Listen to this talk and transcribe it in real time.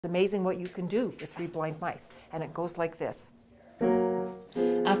It's amazing what you can do with 3 blind mice, and it goes like this.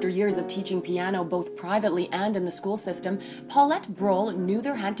 After years of teaching piano both privately and in the school system, Paulette Brohl knew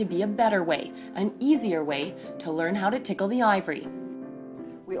there had to be a better way, an easier way, to learn how to tickle the ivory.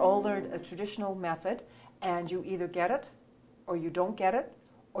 We all learned a traditional method, and you either get it, or you don't get it,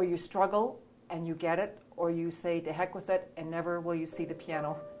 or you struggle and you get it, or you say to heck with it and never will you see the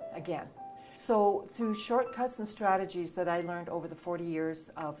piano again. So through shortcuts and strategies that I learned over the 40 years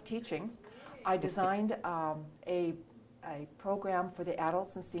of teaching, I designed a program for the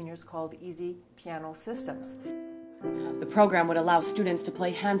adults and seniors called EZee Piano Systems. The program would allow students to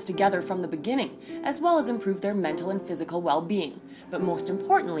play hands together from the beginning, as well as improve their mental and physical well-being. But most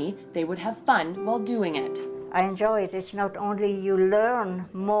importantly, they would have fun while doing it. I enjoy it. It's not only you learn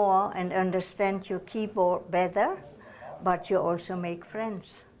more and understand your keyboard better, but you also make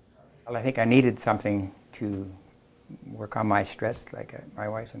friends. Well, I think I needed something to work on my stress, like my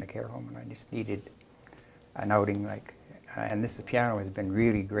wife's in a care home, and I just needed an outing, and the piano has been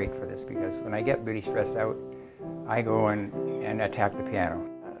really great for this, because when I get really stressed out, I go and attack the piano.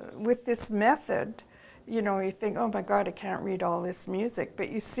 With this method, you know, you think, oh my God, I can't read all this music, but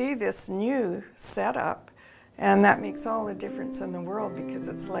you see this new setup, and that makes all the difference in the world, because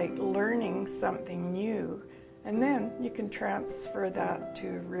it's like learning something new, and then you can transfer that to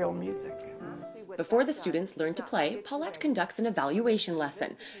real music. Before the students learn to play, Paulette conducts an evaluation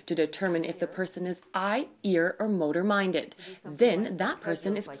lesson to determine if the person is eye, ear, or motor-minded. Then that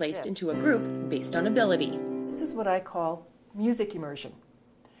person is placed into a group based on ability. This is what I call music immersion.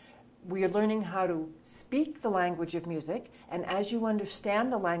 We are learning how to speak the language of music, and as you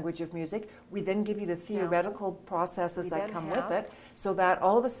understand the language of music, we then give you the theoretical processes that come with it, so that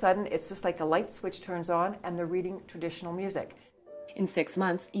all of a sudden it's just like a light switch turns on and they're reading traditional music. In 6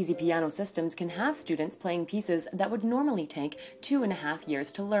 months, EZee Piano Systems can have students playing pieces that would normally take 2.5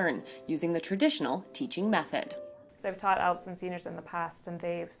 years to learn, using the traditional teaching method. So I've taught adults and seniors in the past, and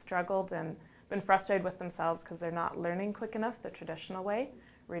they've struggled and been frustrated with themselves because they're not learning quick enough the traditional way,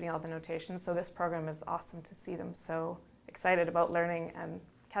 reading all the notations. So this program is awesome to see them so excited about learning and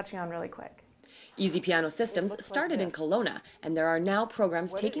catching on really quick. EZee Piano Systems started in Kelowna, and there are now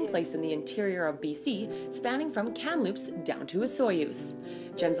programs taking place in the interior of BC, spanning from Kamloops down to Osoyoos.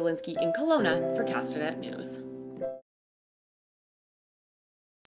 Jen Zielinski in Kelowna for Castanet News.